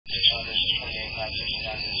Hey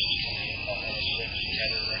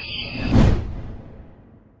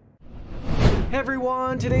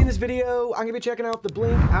everyone, today in this video, I'm going to be checking out the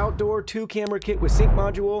Blink Outdoor 2 camera kit with sync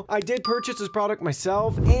module. I did purchase this product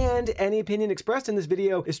myself, and any opinion expressed in this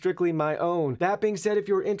video is strictly my own. That being said, if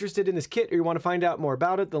you're interested in this kit or you want to find out more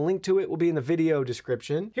about it, the link to it will be in the video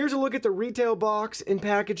description. Here's a look at the retail box and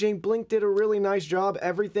packaging. Blink did a really nice job.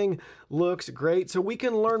 Everything looks great. So we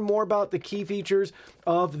can learn more about the key features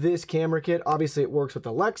of this camera kit. Obviously, it works with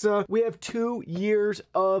Alexa. We have 2 years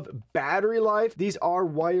of battery life. These are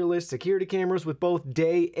wireless security cameras with both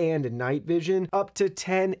day and night vision, up to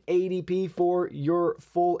 1080p for your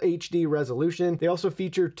full HD resolution. They also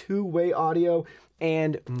feature 2-way audio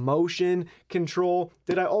and motion control.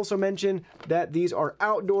 Did I also mention that these are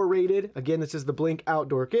outdoor rated? Again, this is the Blink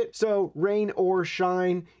Outdoor Kit. So rain or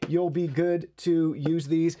shine, you'll be good to use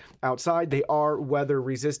these outside. They are weather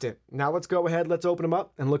resistant. Now let's go ahead, let's open them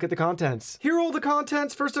up and look at the contents. Here are all the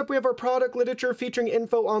contents. First up, we have our product literature featuring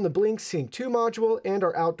info on the Blink Sync 2 module and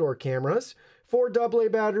our outdoor cameras. 4 AA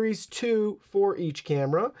batteries, 2 for each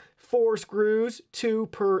camera. 4 screws, 2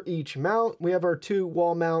 per each mount. We have our 2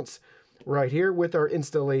 wall mounts right here with our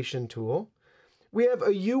installation tool. We have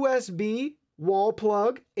a USB wall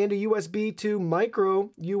plug and a USB to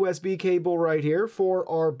micro USB cable right here for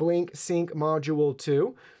our Blink Sync Module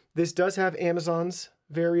 2. This does have Amazon's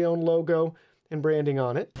very own logo and branding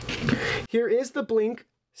on it. Here is the Blink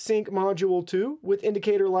Sync Module 2 with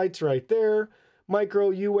indicator lights right there,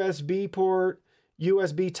 micro USB port,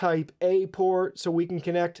 USB Type A port so we can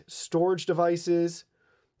connect storage devices,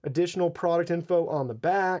 additional product info on the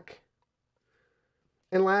back.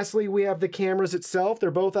 And lastly, we have the cameras itself.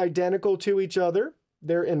 They're both identical to each other.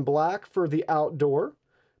 They're in black for the outdoor.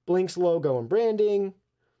 Blink's logo and branding.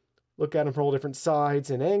 Look at them from all different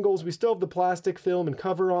sides and angles. We still have the plastic film and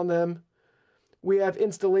cover on them. We have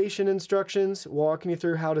installation instructions walking you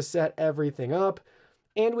through how to set everything up.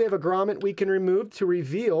 And we have a grommet we can remove to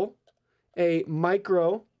reveal a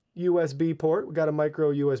micro USB port. We got a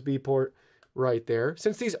micro USB port right there.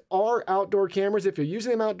 Since these are outdoor cameras, if you're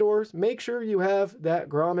using them outdoors, make sure you have that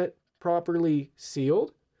grommet properly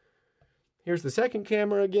sealed. Here's the second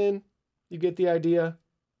camera again. You get the idea.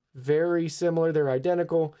 Very similar. They're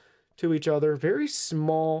identical to each other. Very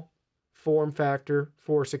small form factor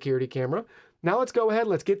for a security camera. Now let's go ahead,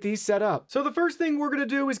 let's get these set up. So the first thing we're gonna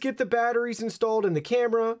do is get the batteries installed in the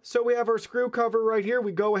camera. So we have our screw cover right here.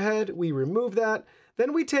 We go ahead, we remove that.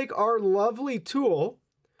 Then we take our lovely tool.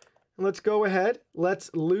 Let's go ahead,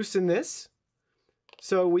 let's loosen this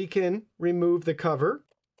so we can remove the cover.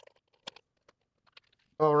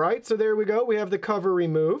 All right, so there we go. We have the cover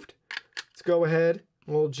removed. Let's go ahead,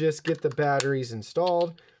 we'll just get the batteries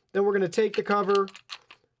installed. Then we're gonna take the cover,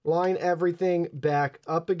 line everything back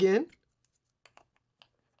up again.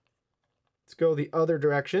 Let's go the other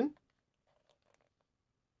direction.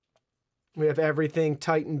 We have everything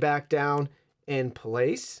tightened back down in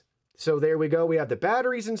place. So there we go, we have the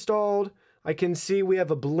batteries installed. I can see we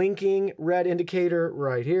have a blinking red indicator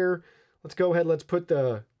right here. Let's go ahead, let's put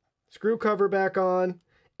the screw cover back on,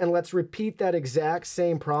 and let's repeat that exact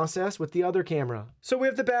same process with the other camera. So we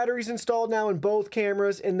have the batteries installed now in both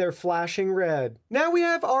cameras and they're flashing red. Now we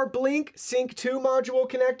have our Blink Sync 2 module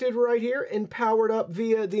connected right here and powered up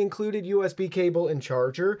via the included USB cable and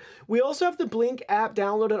charger. We also have the Blink app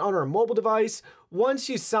downloaded on our mobile device. Once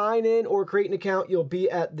you sign in or create an account, you'll be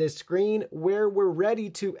at this screen where we're ready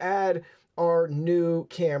to add our new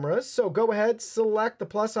cameras. So go ahead, select the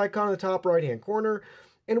plus icon in the top right-hand corner,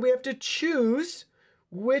 and we have to choose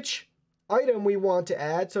which item we want to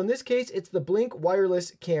add. So in this case, it's the Blink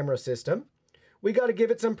wireless camera system. We got to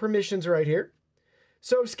give it some permissions right here.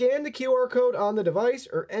 So scan the QR code on the device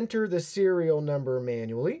or enter the serial number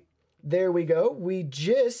manually. There we go. We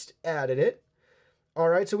just added it. All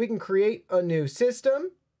right, so we can create a new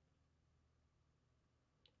system.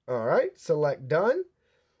 All right, select done.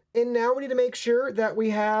 And now we need to make sure that we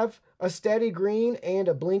have a steady green and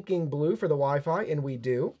a blinking blue for the Wi-Fi, and we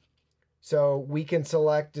do. So we can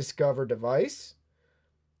select Discover Device,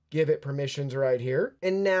 give it permissions right here.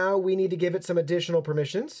 And now we need to give it some additional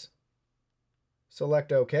permissions.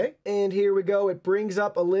 Select OK. And here we go. It brings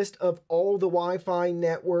up a list of all the Wi-Fi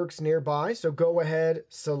networks nearby. So go ahead,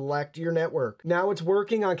 select your network. Now it's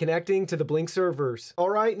working on connecting to the Blink servers.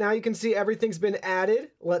 All right, now you can see everything's been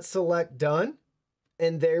added. Let's select Done.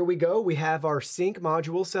 And there we go, we have our sync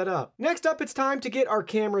module set up. Next up, it's time to get our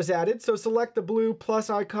cameras added. So select the blue plus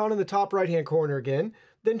icon in the top right-hand corner again,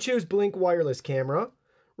 then choose Blink Wireless Camera.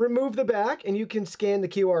 Remove the back and you can scan the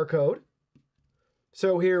QR code.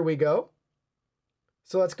 So here we go.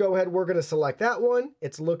 So let's go ahead, we're gonna select that one.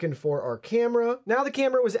 It's looking for our camera. Now the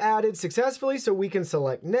camera was added successfully, so we can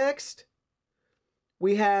select next.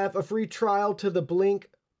 We have a free trial to the Blink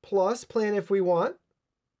Plus plan if we want.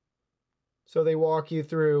 So they walk you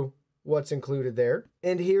through what's included there.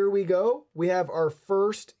 And here we go. We have our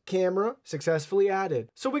first camera successfully added.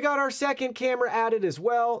 So we got our second camera added as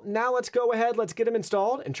well. Now let's go ahead, let's get them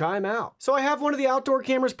installed and try them out. So I have one of the outdoor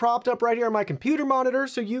cameras propped up right here on my computer monitor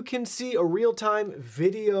so you can see a real-time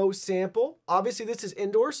video sample. Obviously this is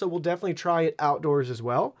indoors, so we'll definitely try it outdoors as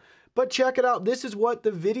well. But check it out, this is what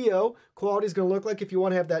the video quality is gonna look like if you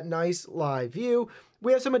wanna have that nice live view.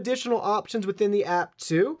 We have some additional options within the app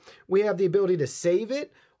too. We have the ability to save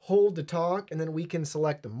it, hold to talk, and then we can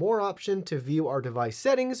select the more option to view our device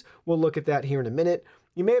settings. We'll look at that here in a minute.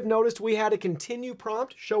 You may have noticed we had a continue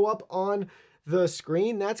prompt show up on the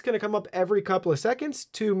screen. That's going to come up every couple of seconds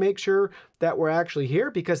to make sure that we're actually here,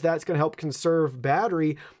 because that's going to help conserve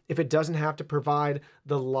battery if it doesn't have to provide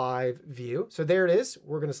the live view. So there it is.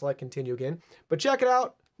 We're going to select continue again, but check it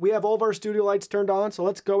out. We have all of our studio lights turned on, so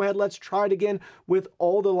let's go ahead, let's try it again with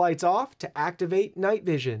all the lights off to activate night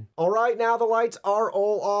vision. All right, now the lights are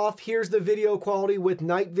all off. Here's the video quality with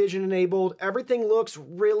night vision enabled. Everything looks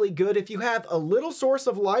really good. If you have a little source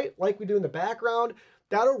of light, like we do in the background,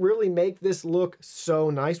 that'll really make this look so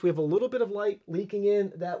nice. We have a little bit of light leaking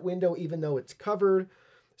in that window, even though it's covered.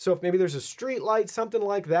 So if maybe there's a street light, something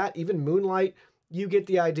like that, even moonlight, you get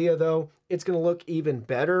the idea though. It's gonna look even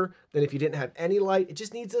better than if you didn't have any light. It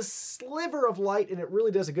just needs a sliver of light, and it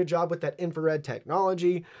really does a good job with that infrared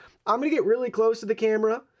technology. I'm gonna get really close to the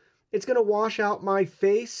camera. It's gonna wash out my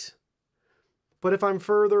face, but if I'm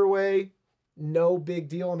further away, no big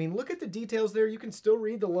deal. I mean, look at the details there. You can still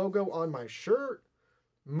read the logo on my shirt.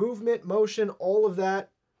 Movement, motion, all of that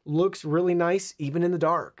looks really nice even in the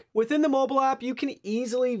dark. Within the mobile app, you can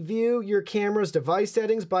easily view your camera's device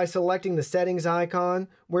settings by selecting the settings icon,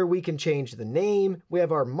 where we can change the name. We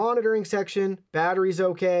have our monitoring section, battery's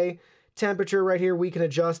okay, temperature right here, we can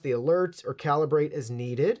adjust the alerts or calibrate as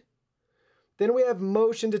needed. Then we have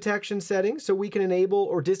motion detection settings, so we can enable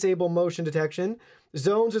or disable motion detection.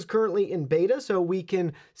 Zones is currently in beta, so we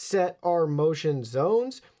can set our motion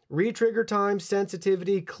zones. Retrigger time,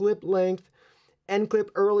 sensitivity, clip length, end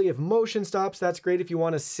clip early if motion stops. That's great if you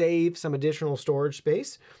want to save some additional storage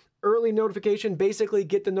space. Early notification, basically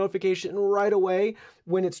get the notification right away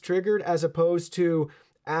when it's triggered, as opposed to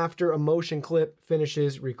after a motion clip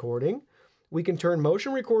finishes recording. We can turn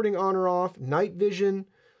motion recording on or off, night vision,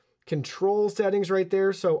 control settings right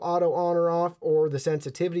there, so auto on or off, or the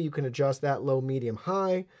sensitivity, you can adjust that low, medium,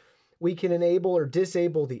 high. We can enable or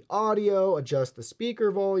disable the audio, adjust the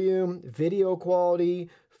speaker volume, video quality,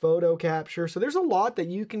 photo capture. So there's a lot that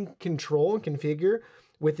you can control and configure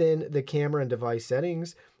within the camera and device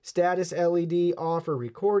settings. Status LED off or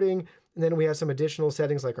recording. And then we have some additional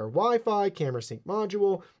settings like our Wi-Fi, camera sync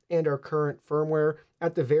module, and our current firmware.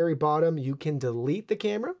 At the very bottom, you can delete the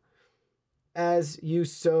camera as you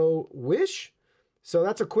so wish. So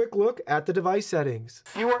that's a quick look at the device settings.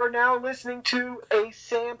 You are now listening to a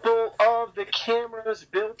sample of the camera's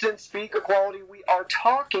built-in speaker quality. We are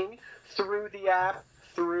talking through the app,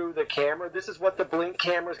 through the camera. This is what the Blink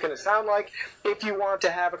camera is going to sound like if you want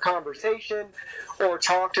to have a conversation or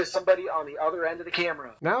talk to somebody on the other end of the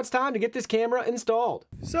camera. Now it's time to get this camera installed.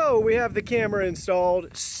 So we have the camera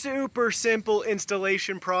installed. Super simple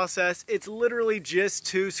installation process. It's literally just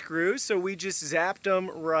 2 screws, so we just zapped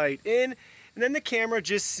them right in, and then the camera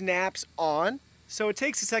just snaps on. So it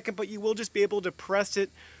takes a second, but you will just be able to press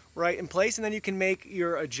it right in place, and then you can make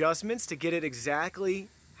your adjustments to get it exactly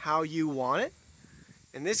how you want it.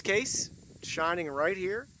 In this case, shining right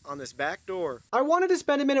here on this back door. I wanted to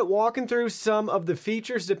spend a minute walking through some of the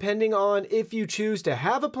features depending on if you choose to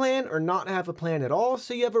have a plan or not have a plan at all,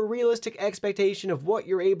 so you have a realistic expectation of what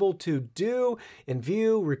you're able to do and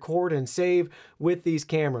view, record, and save with these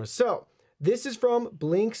cameras. So this is from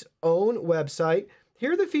Blink's own website.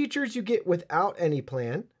 Here are the features you get without any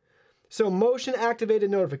plan. So motion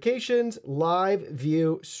activated notifications, live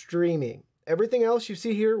view streaming. Everything else you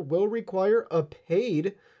see here will require a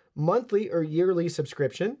paid monthly or yearly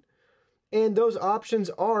subscription. And those options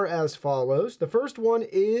are as follows. The first one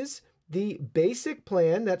is the basic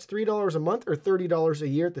plan. That's $3 a month or $30 a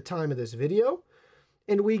year at the time of this video.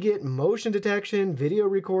 And we get motion detection, video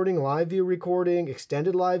recording, live view recording,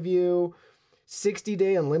 extended live view,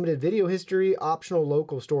 60-day unlimited video history, optional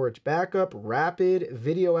local storage backup, rapid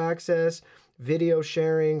video access, video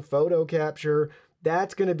sharing, photo capture.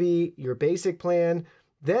 That's going to be your basic plan.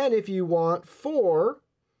 Then if you want for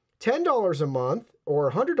 $10 a month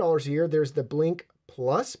or $100 a year, there's the Blink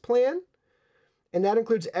Plus plan. And that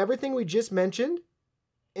includes everything we just mentioned,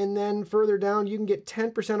 And then further down, you can get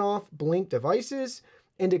 10% off Blink devices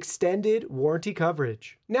and extended warranty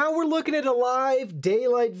coverage. Now we're looking at a live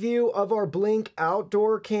daylight view of our Blink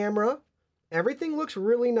outdoor camera. Everything looks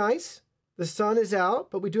really nice. The sun is out,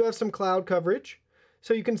 but we do have some cloud coverage.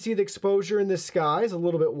 So you can see the exposure in the sky is a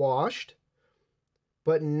little bit washed,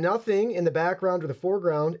 but nothing in the background or the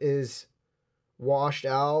foreground is washed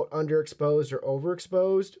out, underexposed, or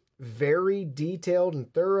overexposed. Very detailed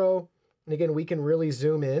and thorough. And again, we can really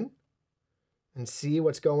zoom in and see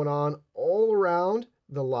what's going on all around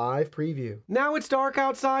the live preview. Now it's dark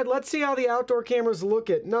outside. Let's see how the outdoor cameras look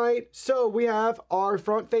at night. So we have our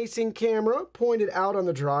front-facing camera pointed out on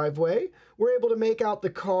the driveway. We're able to make out the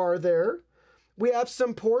car there. We have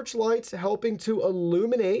some porch lights helping to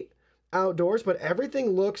illuminate outdoors, but everything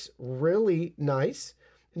looks really nice.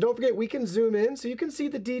 And don't forget, we can zoom in so you can see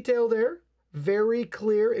the detail there. Very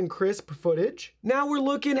clear and crisp footage. Now we're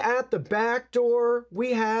looking at the back door.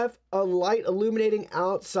 We have a light illuminating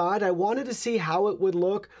outside. I wanted to see how it would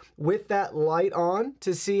look with that light on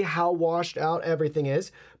to see how washed out everything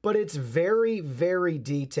is, but it's very, very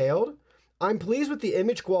detailed. I'm pleased with the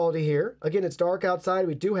image quality here. Again, it's dark outside.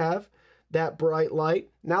 We do have that bright light.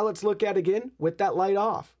 Now let's look at it again with that light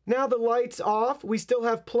off. Now the light's off. We still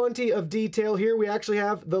have plenty of detail here. We actually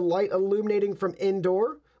have the light illuminating from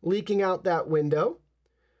indoor, leaking out that window.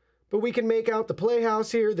 But we can make out the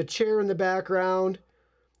playhouse here, the chair in the background.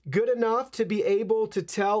 Good enough to be able to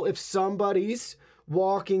tell if somebody's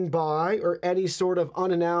walking by or any sort of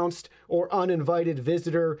unannounced or uninvited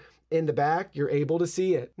visitor in the back. You're able to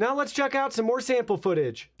see it. Now let's check out some more sample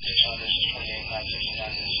footage.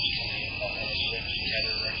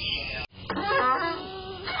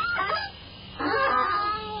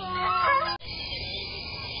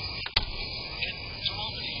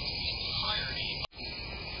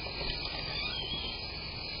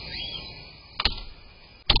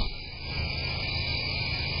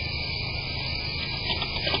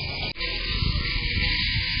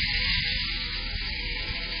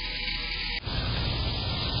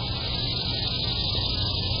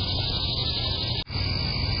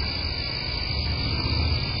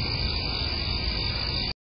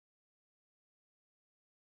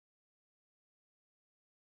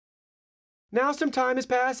 Now some time has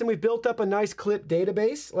passed and we've built up a nice clip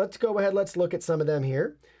database. Let's go ahead, let's look at some of them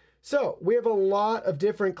here. So we have a lot of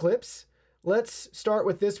different clips. Let's start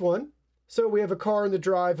with this one. So we have a car in the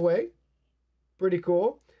driveway. Pretty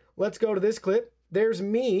cool. Let's go to this clip. There's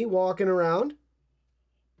me walking around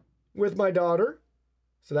with my daughter.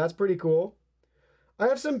 So that's pretty cool. I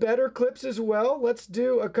have some better clips as well. Let's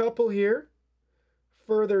do a couple here.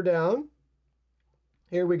 Further down.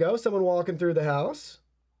 Here we go. Someone walking through the house.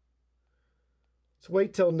 Let's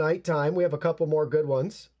wait till nighttime. We have a couple more good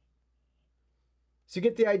ones. So you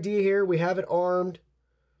get the idea here. We have it armed.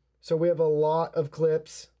 So we have a lot of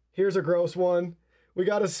clips. Here's a gross one. We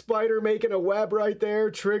got a spider making a web right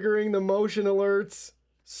there, triggering the motion alerts.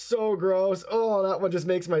 So gross. Oh, that one just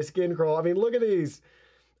makes my skin crawl. I mean, look at these.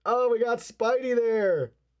 Oh, we got Spidey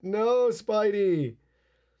there. No, Spidey.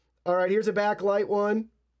 All right, here's a backlight one.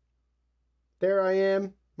 There I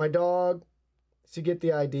am, my dog. So you get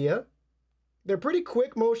the idea. They're pretty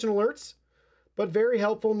quick motion alerts, but very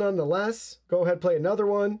helpful nonetheless. Go ahead, play another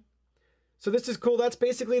one. So this is cool. That's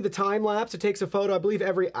basically the time lapse. It takes a photo, I believe,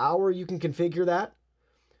 every hour. You can configure that.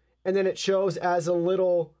 And then it shows as a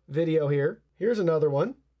little video here. Here's another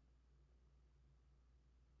one.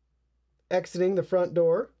 Exiting the front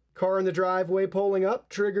door. Car in the driveway pulling up,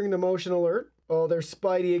 triggering the motion alert. Oh, there's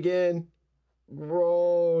Spidey again.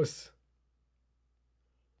 Gross.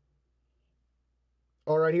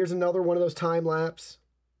 All right, here's another one of those time lapse.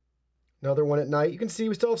 Another one at night. You can see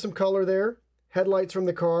we still have some color there. Headlights from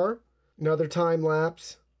the car. Another time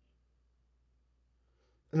lapse.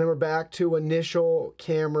 And then we're back to initial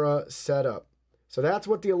camera setup. So that's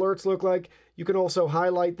what the alerts look like. You can also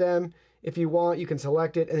highlight them. If you want, you can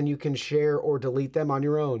select it and then you can share or delete them on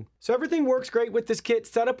your own. So everything works great with this kit.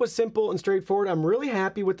 Setup was simple and straightforward. I'm really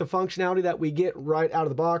happy with the functionality that we get right out of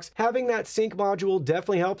the box. Having that sync module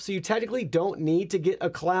definitely helps. So you technically don't need to get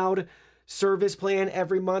a cloud service plan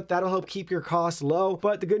every month. That'll help keep your costs low.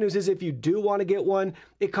 But the good news is if you do want to get one,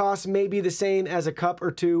 it costs maybe the same as a cup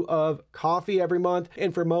or two of coffee every month.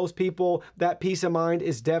 And for most people, that peace of mind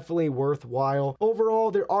is definitely worthwhile.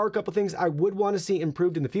 Overall, there are a couple things I would want to see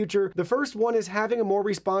improved in the future. The first one is having a more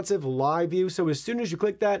responsive live view. So as soon as you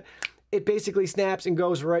click that, it basically snaps and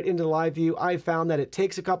goes right into the live view. I found that it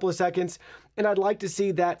takes a couple of seconds and I'd like to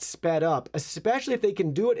see that sped up, especially if they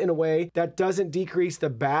can do it in a way that doesn't decrease the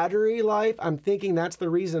battery life. I'm thinking that's the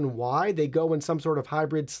reason why they go in some sort of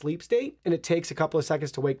hybrid sleep state, and it takes a couple of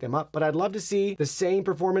seconds to wake them up. But I'd love to see the same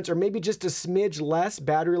performance, or maybe just a smidge less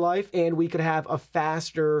battery life, and we could have a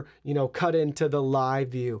faster, you know, cut into the live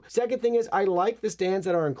view. Second thing is, I like the stands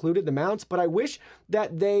that are included, the mounts, but I wish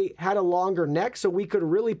that they had a longer neck so we could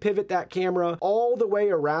really pivot that camera all the way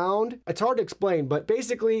around. It's hard to explain, but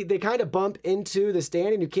basically they kind of bump into the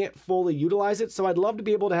stand and you can't fully utilize it. So I'd love to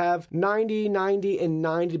be able to have 90, 90, and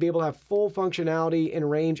 90 to be able to have full functionality and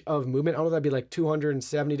range of movement. I don't know, that'd be like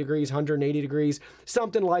 270 degrees, 180 degrees,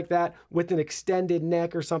 something like that, with an extended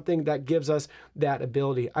neck or something that gives us that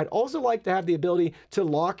ability. I'd also like to have the ability to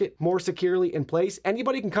lock it more securely in place.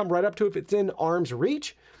 Anybody can come right up to it if it's in arm's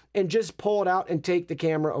reach and just pull it out and take the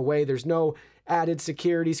camera away. There's no added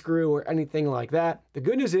security screw or anything like that. The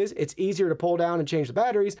good news is it's easier to pull down and change the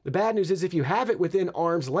batteries. The bad news is if you have it within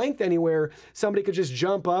arm's length anywhere, somebody could just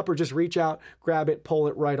jump up or just reach out, grab it, pull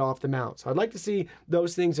it right off the mount. So I'd like to see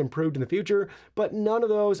those things improved in the future, but none of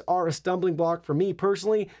those are a stumbling block for me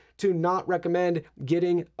personally to not recommend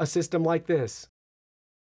getting a system like this.